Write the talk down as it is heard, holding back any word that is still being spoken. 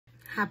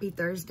Happy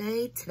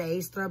Thursday.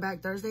 Today's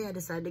Throwback Thursday. I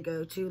decided to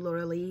go to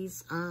Laura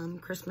Lee's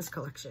Christmas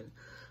collection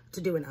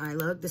to do an eye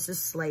look. This is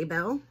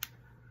Slaybelle.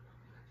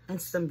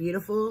 And some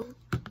beautiful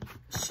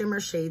shimmer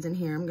shades in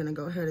here. I'm going to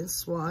go ahead and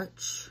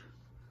swatch.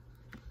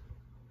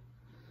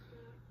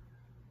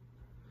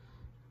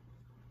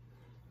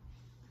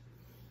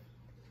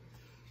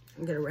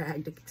 I'm going to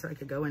rag so I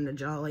could go into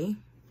Jolly.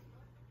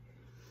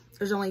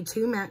 There's only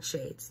 2 matte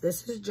shades.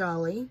 This is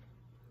Jolly.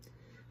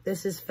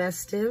 This is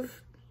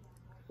Festive,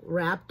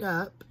 Wrapped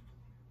Up,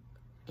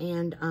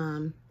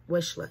 and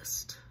Wish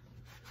List.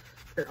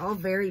 They're all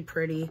very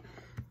pretty.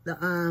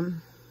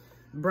 The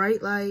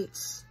Bright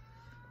Lights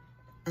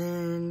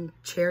and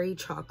Cherry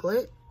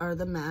Chocolate are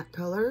the matte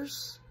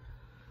colors.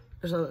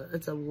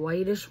 It's a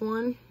whitish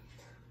one.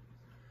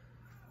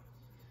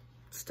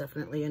 It's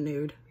definitely a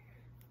nude.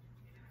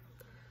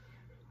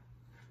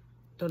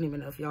 Don't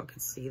even know if y'all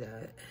could see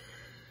that.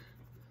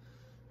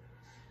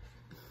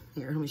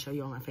 Here, let me show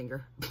you on my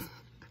finger.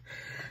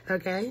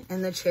 Okay,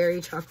 and the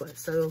Cherry Chocolate.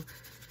 So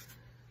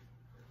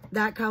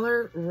that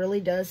color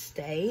really does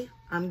stay.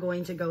 I'm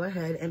going to go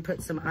ahead and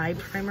put some eye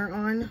primer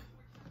on.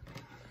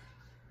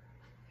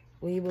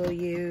 We will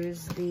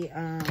use the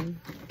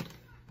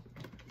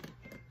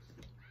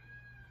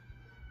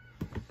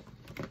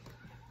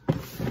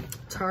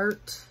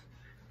Tarte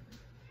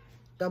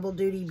Double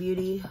Duty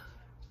Beauty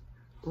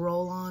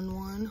roll-on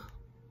one.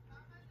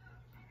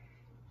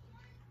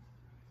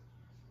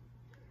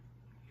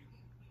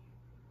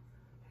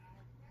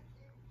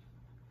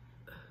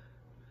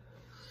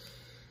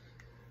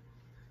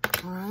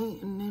 All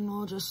right, and then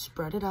we'll just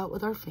spread it out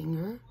with our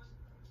finger.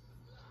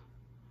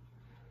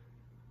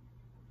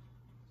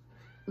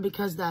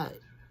 Because that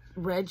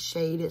red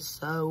shade is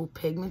so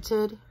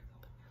pigmented,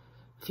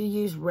 if you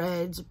use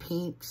reds,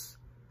 pinks,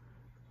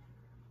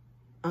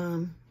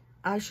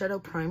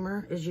 eyeshadow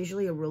primer is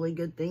usually a really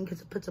good thing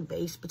because it puts a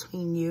base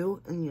between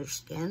you and your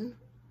skin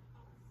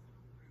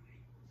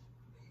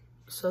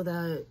so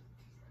that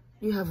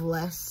you have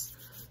less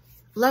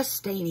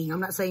staining. I'm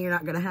not saying you're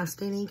not going to have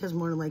staining because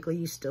more than likely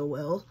you still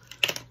will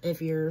if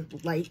you're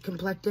light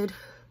complected.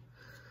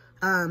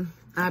 I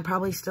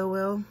probably still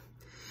will,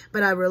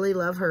 but I really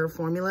love her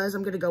formulas.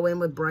 I'm going to go in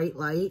with Bright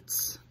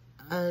Lights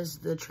as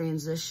the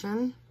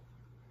transition.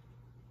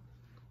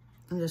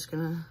 I'm just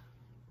going to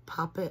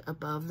pop it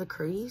above the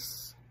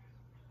crease.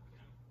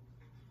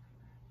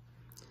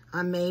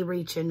 I may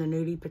reach into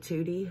Nudie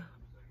Patootie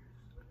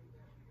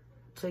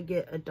to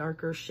get a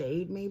darker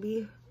shade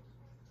maybe,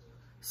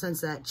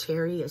 since that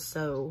cherry is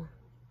so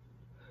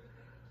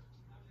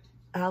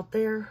out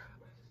there.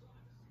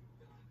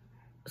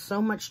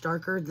 So much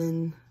darker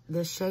than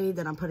this shade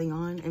that I'm putting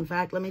on. In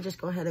fact, let me just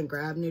go ahead and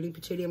grab Nudie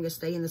Patootie. I'm going to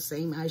stay in the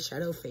same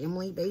eyeshadow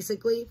family,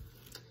 basically.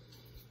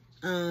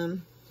 We're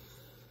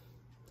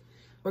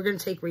going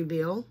to take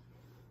Reveal.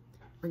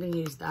 We're going to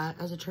use that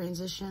as a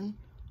transition.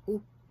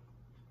 Ooh.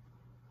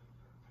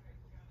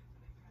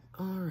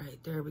 All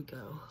right, there we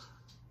go.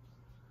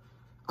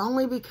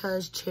 Only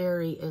because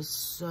Cherry is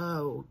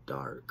so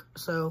dark.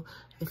 So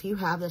if you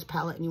have this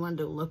palette and you want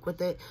to do a look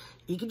with it,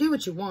 you can do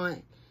what you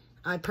want.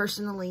 I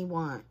personally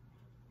want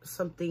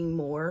something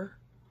more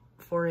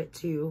for it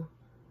to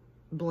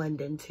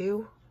blend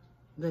into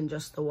than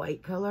just the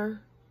white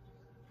color,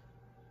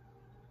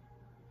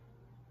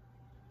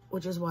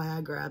 which is why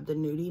I grabbed the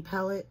Nudie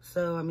palette.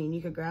 So, I mean,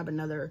 you could grab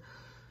another,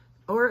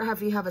 or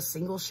if you have a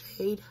single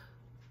shade.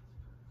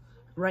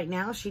 Right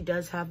now, she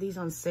does have these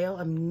on sale.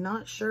 I'm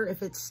not sure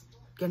if it's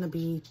gonna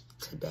be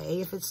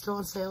today, if it's still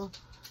on sale.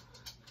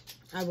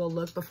 I will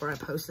look before I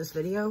post this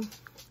video.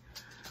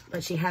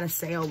 But she had a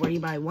sale where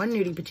you buy one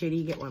Nudie Patootie,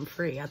 you get one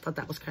free. I thought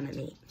that was kind of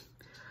neat.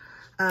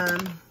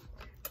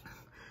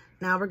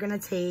 Now we're gonna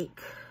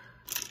take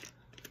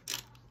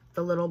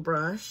the little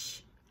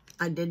brush.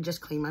 I did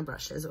just clean my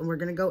brushes, and we're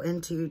gonna go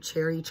into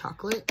Cherry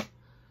Chocolate.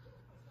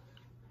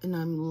 And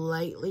I'm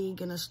lightly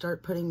gonna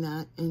start putting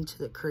that into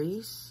the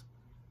crease.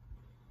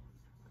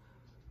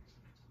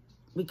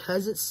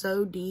 Because it's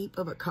so deep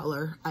of a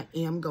color, I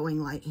am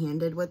going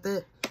light-handed with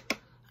it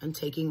and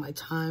taking my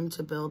time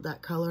to build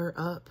that color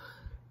up,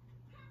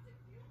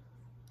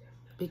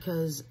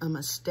 because a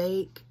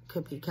mistake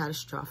could be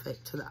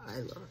catastrophic to the eye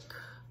look.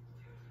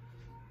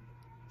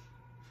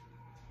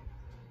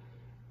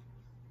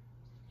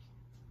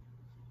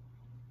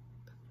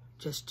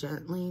 Just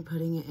gently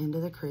putting it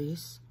into the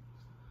crease,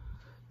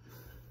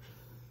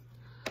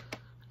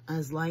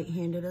 as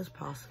light-handed as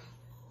possible.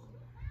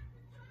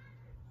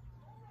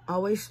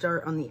 Always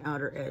start on the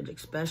outer edge,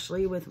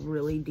 especially with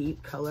really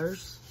deep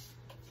colors.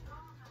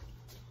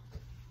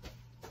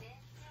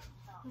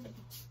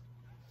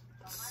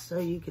 So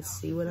you can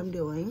see what I'm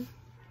doing.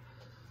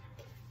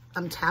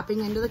 I'm tapping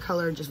into the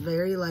color just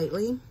very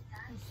lightly,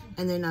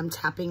 and then I'm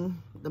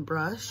tapping the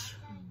brush.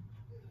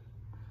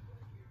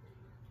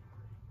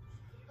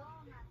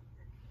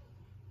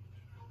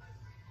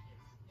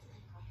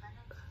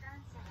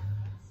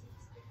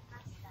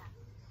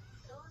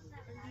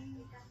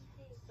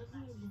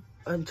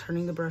 I'm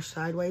turning the brush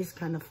sideways,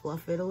 kind of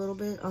fluff it a little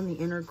bit on the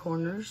inner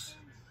corners.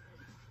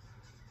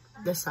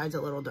 this side's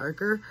a little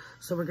darker.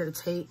 So we're gonna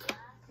take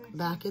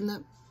back in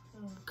that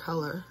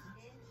color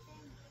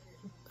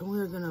and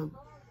we're gonna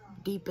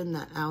deepen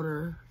that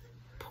outer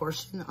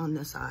portion on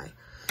this eye.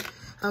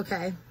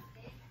 Okay,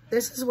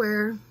 this is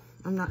where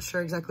I'm not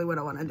sure exactly what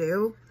I wanna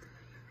do.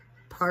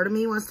 Part of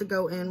me wants to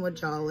go in with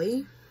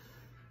Jolly,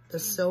 the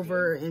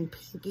silver and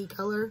pinky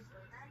color.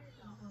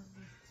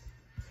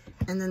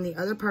 And then the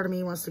other part of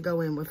me wants to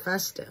go in with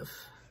Festive.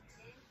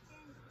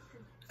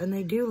 And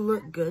they do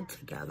look good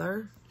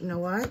together. You know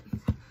what?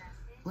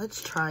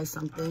 Let's try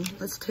something.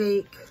 Let's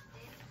take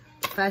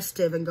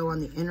Festive and go on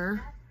the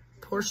inner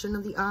portion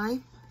of the eye.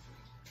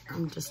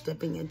 I'm just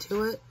dipping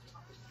into it.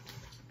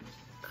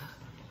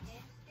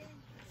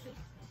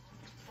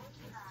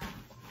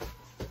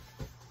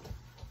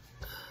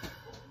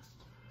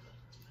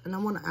 And I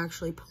want to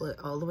actually pull it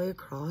all the way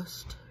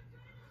across.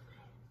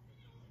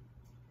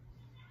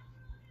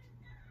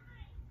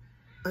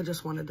 I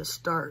just wanted to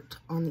start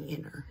on the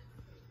inner.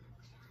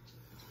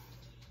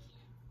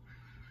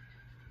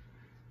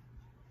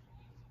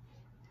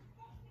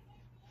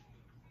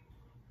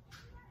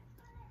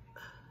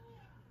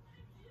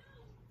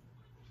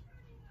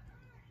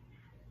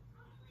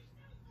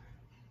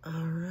 All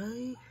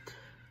right.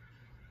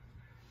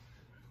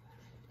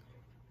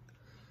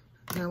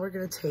 Now we're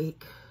gonna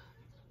take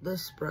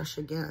this brush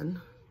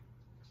again.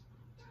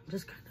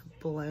 Just kind of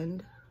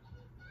blend.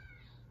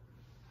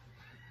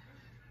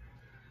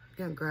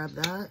 Gonna grab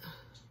that.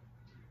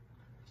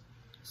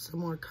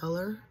 Some more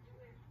color.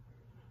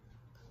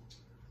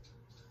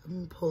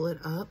 And pull it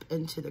up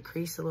into the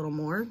crease a little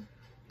more.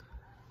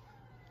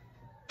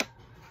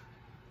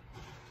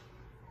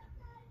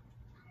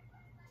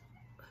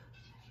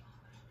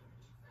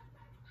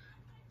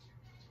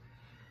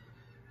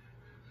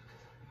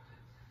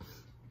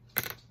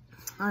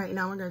 All right,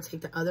 now we're gonna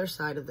take the other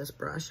side of this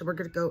brush and we're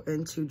gonna go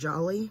into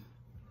Jolly.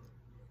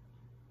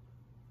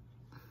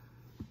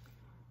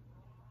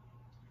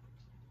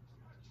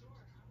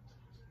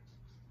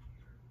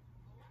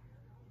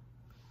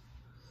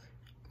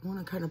 I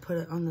wanna kind of put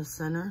it on the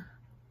center.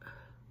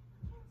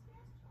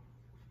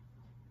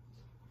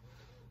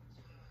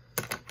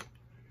 It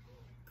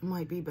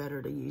might be better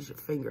to use your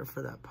finger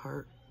for that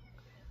part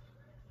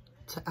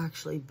to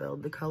actually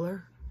build the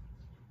color.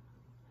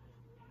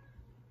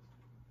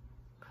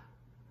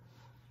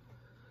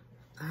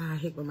 I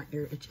hate when my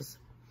ear itches.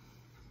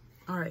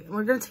 All right,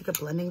 we're gonna take a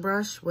blending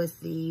brush with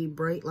the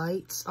bright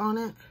lights on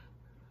it.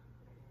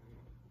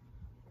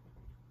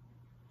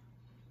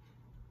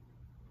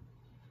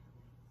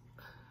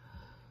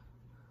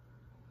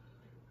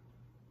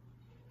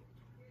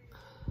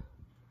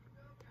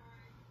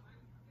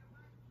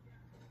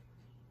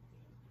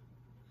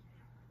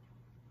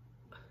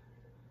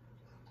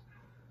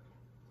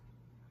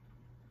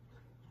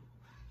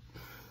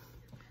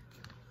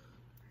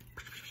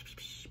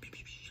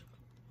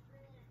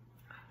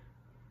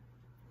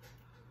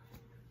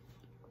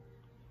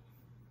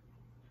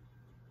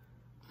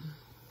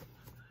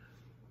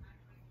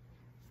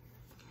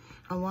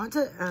 I want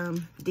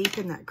to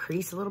deepen that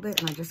crease a little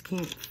bit, and I just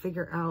can't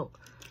figure out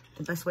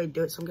the best way to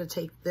do it. So I'm going to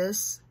take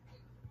this,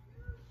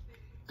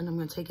 and I'm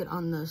going to take it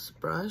on this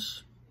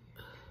brush.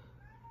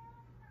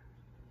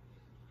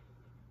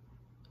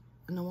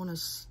 And I want to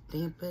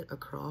stamp it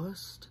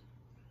across.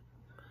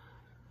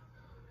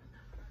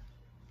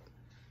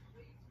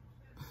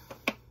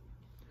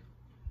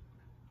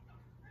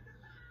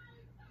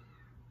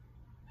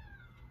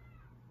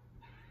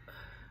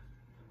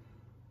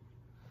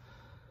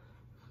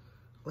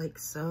 Like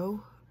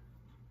so.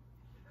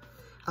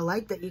 I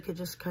like that you could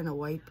just kind of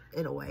wipe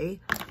it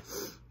away.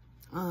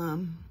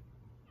 It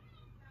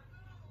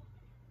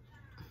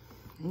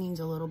needs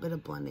a little bit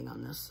of blending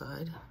on this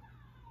side.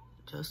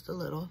 Just a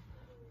little,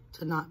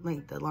 to not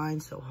make the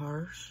line so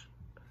harsh.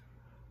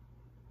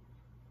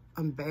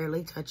 I'm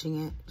barely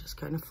touching it, just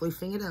kind of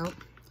floofing it out.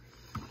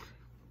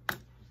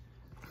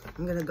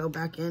 I'm gonna go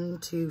back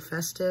into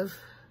Festive.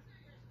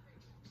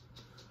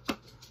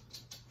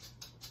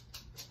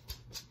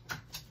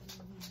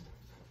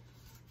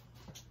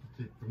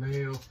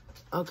 Nail.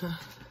 Okay.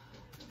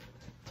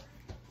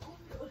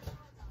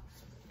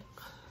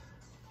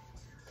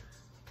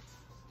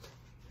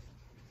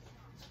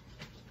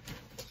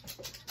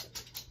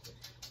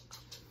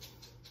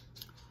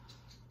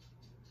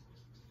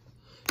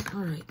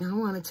 All right, now I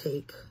want to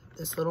take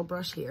this little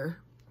brush here.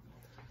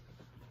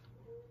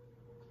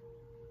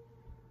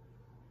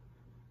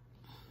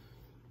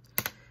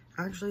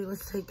 Actually,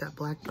 let's take that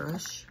black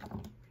brush.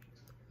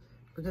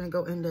 We're gonna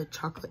go into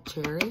Chocolate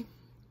Cherry.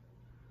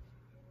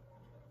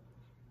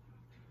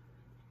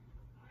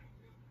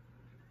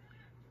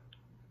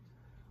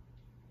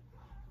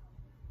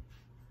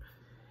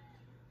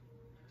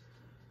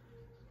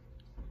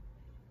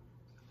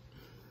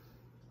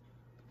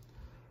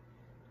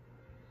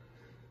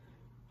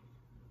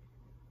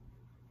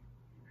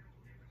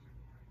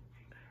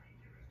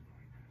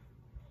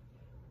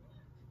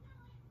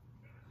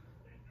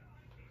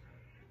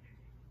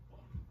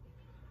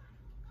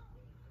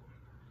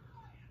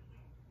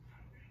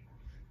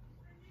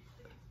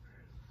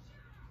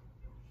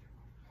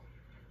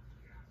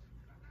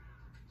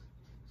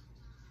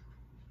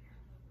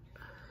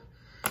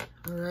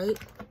 All right,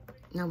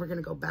 now we're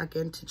gonna go back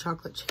into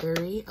Chocolate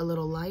Cherry, a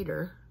little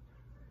lighter.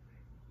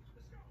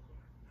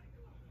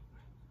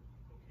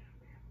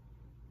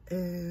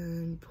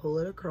 And pull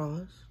it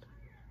across.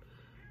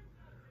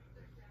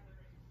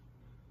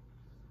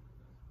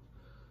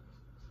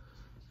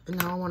 And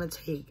now I want to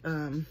take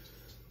the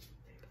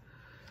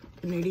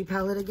Nudie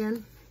Palette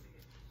again.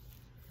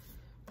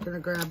 I'm gonna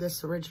grab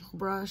this original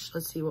brush.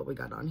 Let's see what we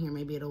got on here.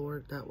 Maybe it'll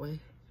work that way.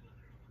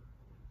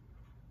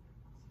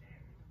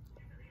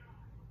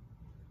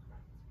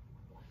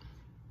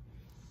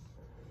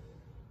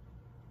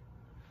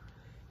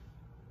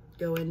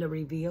 Go into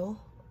Reveal.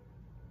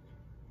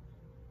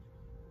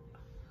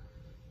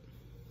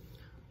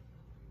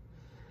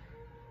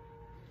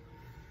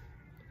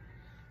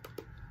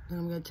 And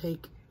I'm going to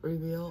take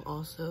Reveal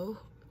also,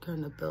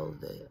 kind of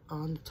build it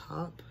on the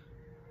top.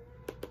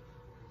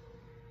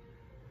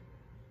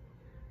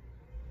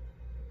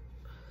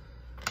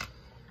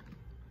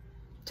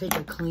 Take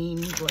a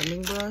clean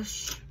blending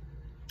brush.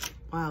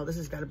 Wow, this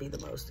has got to be the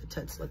most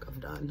intense look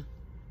I've done.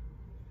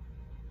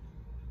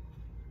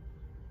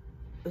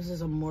 This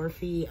is a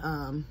Morphe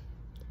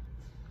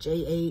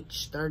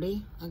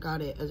JH30. I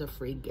got it as a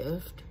free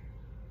gift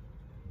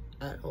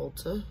at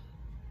Ulta.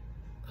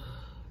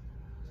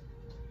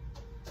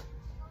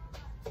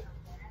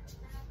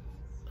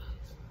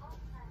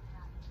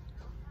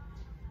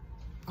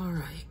 All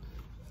right,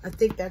 I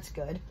think that's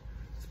good.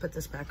 Let's put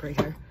this back right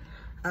here.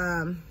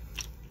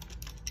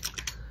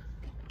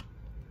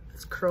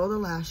 Let's curl the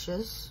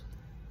lashes.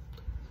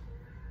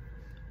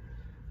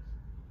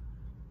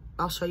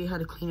 I'll show you how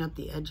to clean up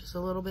the edges a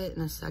little bit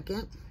in a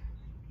second.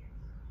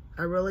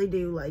 I really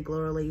do like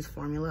Laura Lee's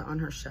formula on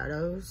her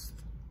shadows.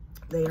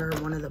 They are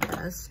one of the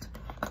best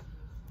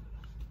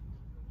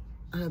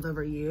I have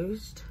ever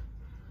used.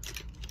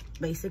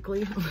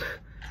 Basically,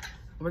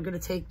 we're gonna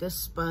take this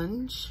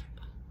sponge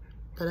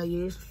that I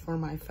used for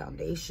my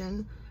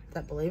foundation,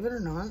 that, believe it or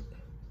not,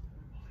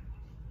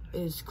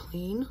 is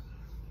clean.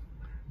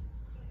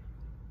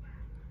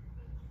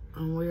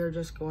 And we are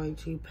just going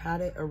to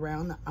pat it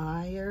around the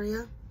eye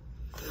area.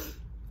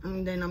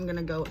 And then I'm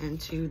gonna go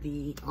into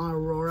the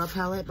Aurora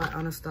palette by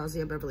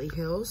Anastasia Beverly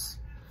Hills.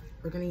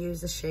 We're gonna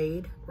use the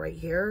shade right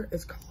here.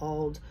 It's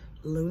called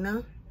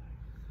Luna,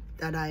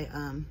 that I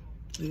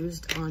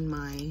used on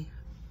my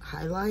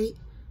highlight.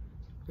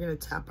 We're gonna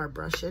tap our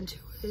brush into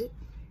it.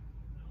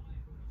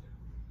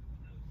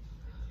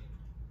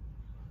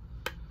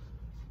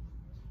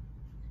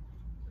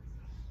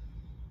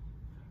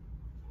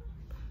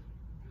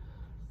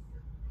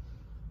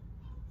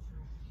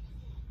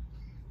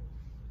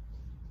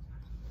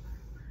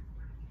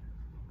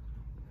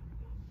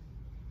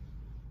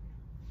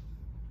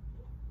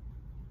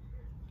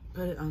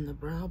 Put it on the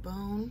brow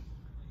bone.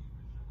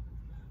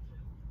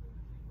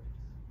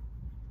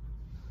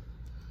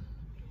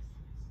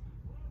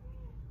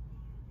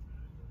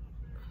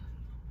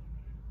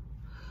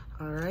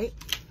 All right,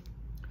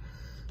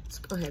 let's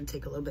go ahead and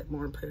take a little bit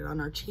more and put it on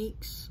our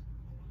cheeks.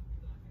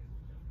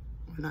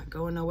 We're not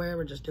going nowhere,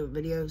 we're just doing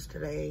videos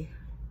today.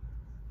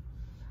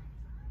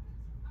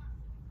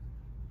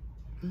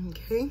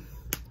 Okay.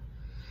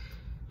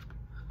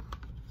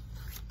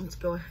 Let's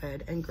go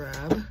ahead and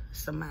grab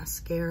some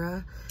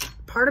mascara.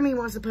 Part of me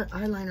wants to put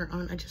eyeliner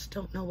on. I just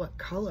don't know what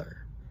color.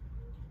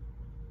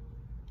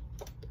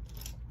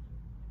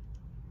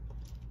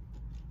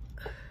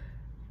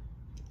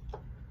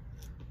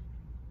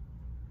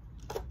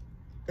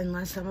 And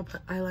last time I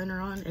put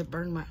eyeliner on, it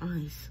burned my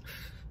eyes.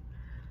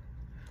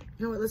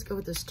 You know what? Let's go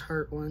with this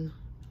Tarte one.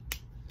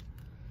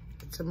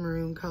 It's a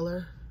maroon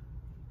color.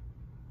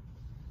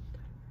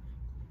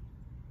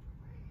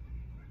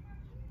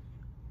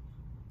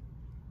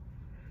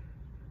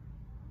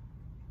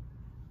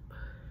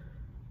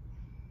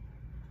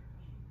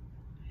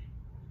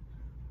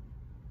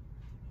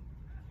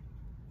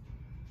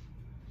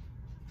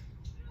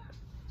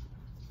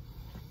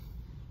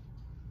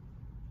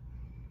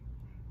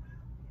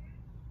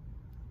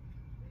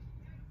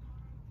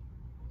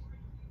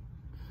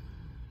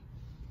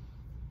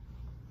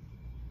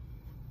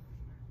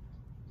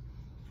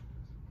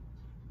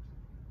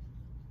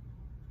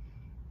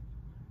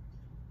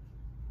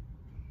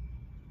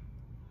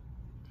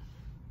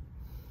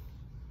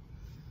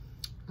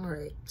 All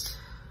right,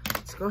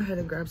 let's go ahead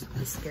and grab some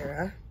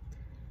mascara.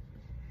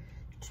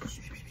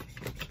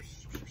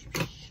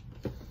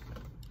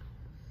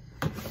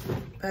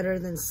 Better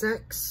Than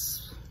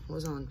Sex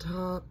was on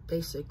top,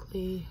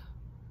 basically.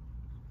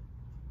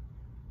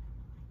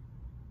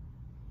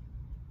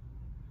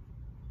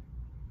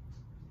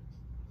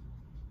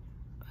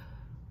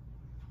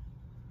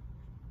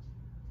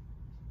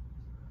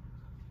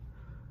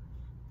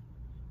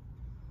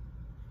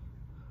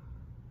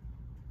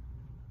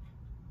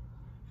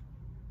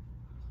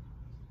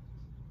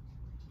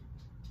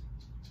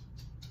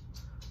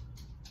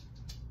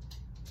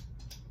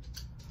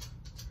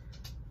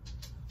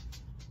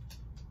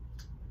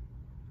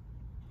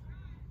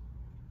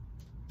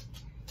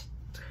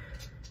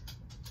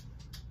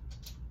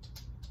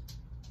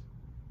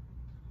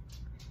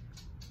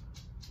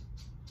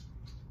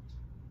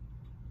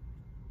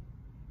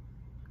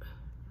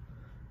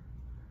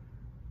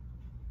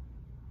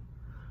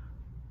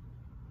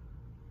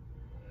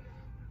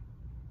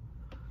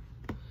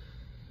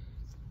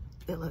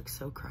 It looks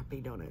so crappy,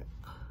 don't it?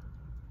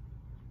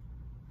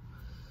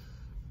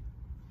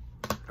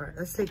 All right,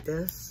 let's take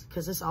this,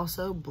 because this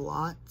also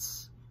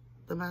blots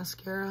the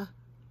mascara.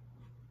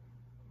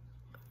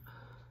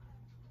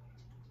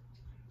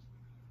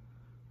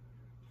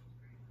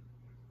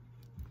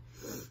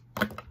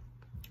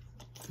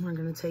 We're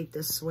gonna take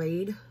this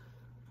suede.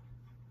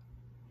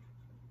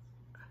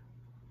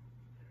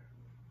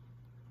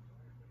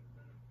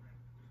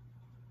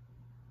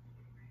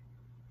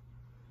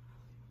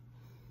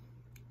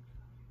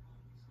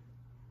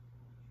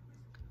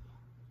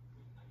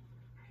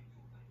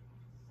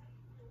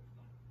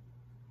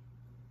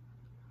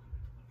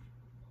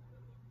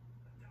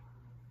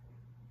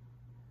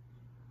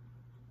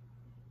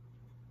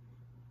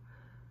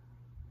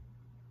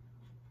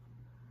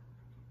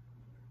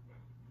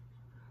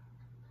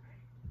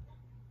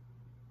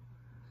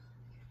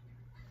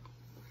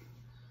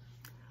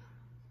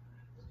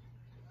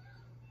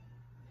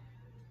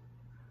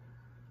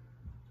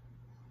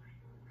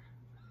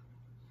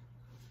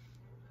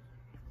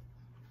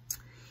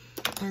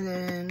 And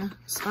then,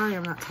 sorry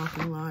I'm not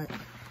talking a lot.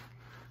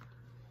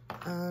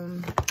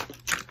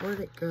 Where'd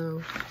it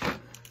go?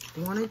 I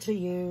wanted to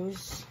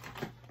use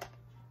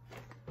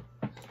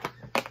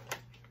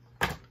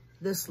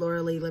this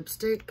Laura Lee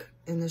lipstick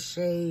in the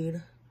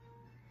shade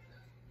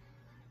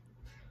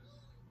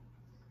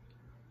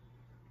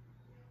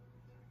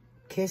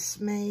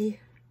Kiss Me.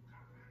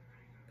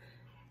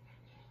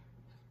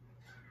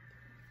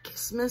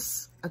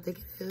 Christmas, I think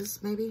it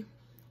is, maybe.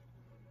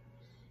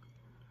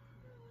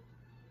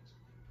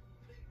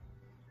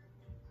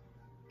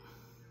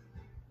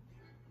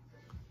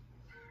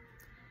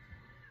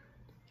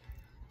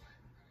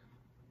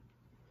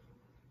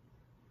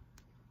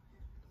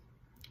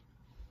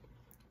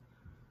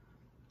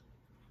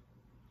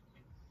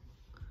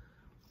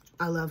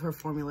 I love her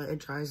formula. It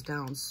dries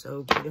down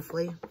so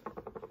beautifully.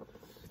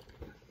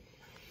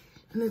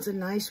 And it's a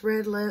nice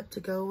red lip to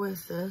go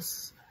with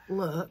this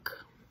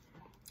look.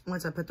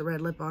 Once I put the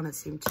red lip on, it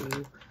seemed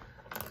to,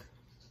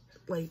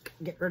 like,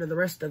 get rid of the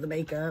rest of the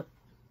makeup.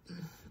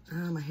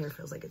 My hair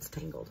feels like it's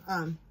tangled.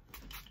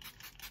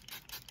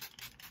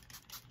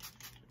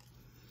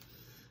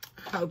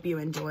 Hope you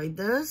enjoyed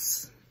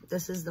this.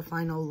 This is the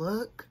final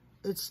look.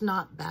 It's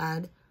not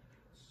bad.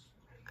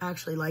 I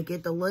actually like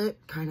it. The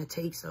lip kind of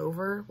takes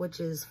over,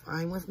 which is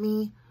fine with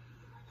me.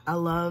 I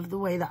love the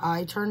way the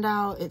eye turned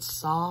out. It's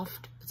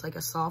soft. It's like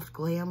a soft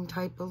glam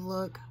type of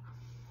look.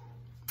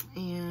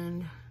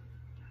 And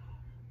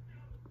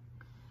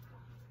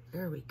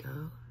there we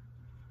go.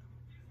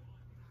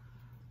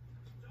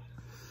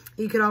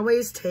 You could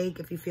always take,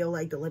 if you feel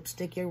like the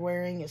lipstick you're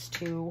wearing is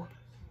too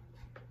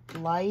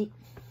light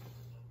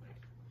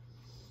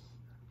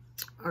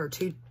or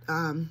too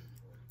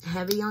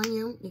heavy on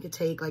you, you could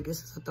take, like,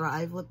 this is a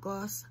Thrive lip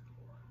gloss.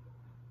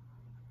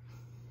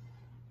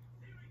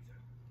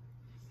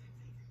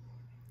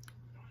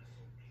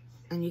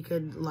 And you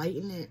could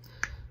lighten it,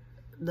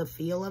 the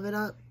feel of it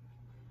up.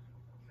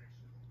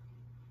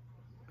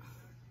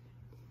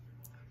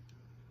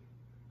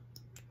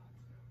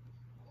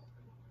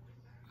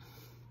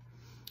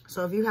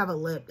 So if you have a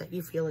lip that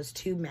you feel is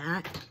too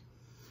matte,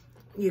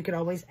 you could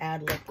always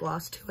add lip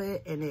gloss to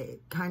it, and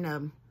it kind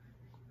of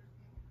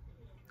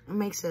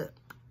makes it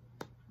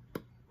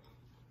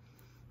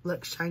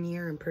look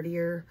shinier and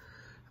prettier.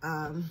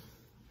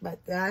 But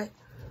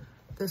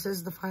this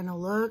is the final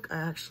look.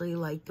 I actually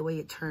like the way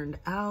it turned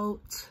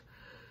out.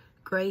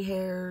 Gray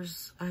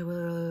hairs. I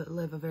will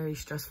live a very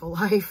stressful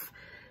life,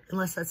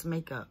 unless that's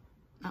makeup.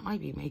 That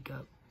might be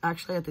makeup.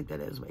 Actually, I think that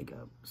is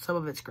makeup. Some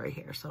of it's gray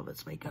hair, some of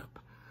it's makeup.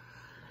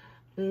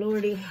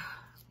 Lordy.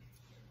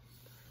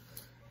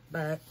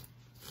 But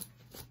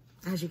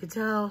as you can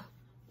tell,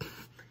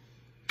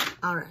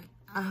 all right.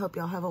 I hope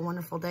y'all have a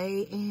wonderful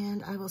day,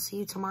 and I will see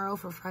you tomorrow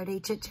for Friday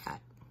Chit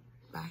Chat.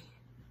 Bye.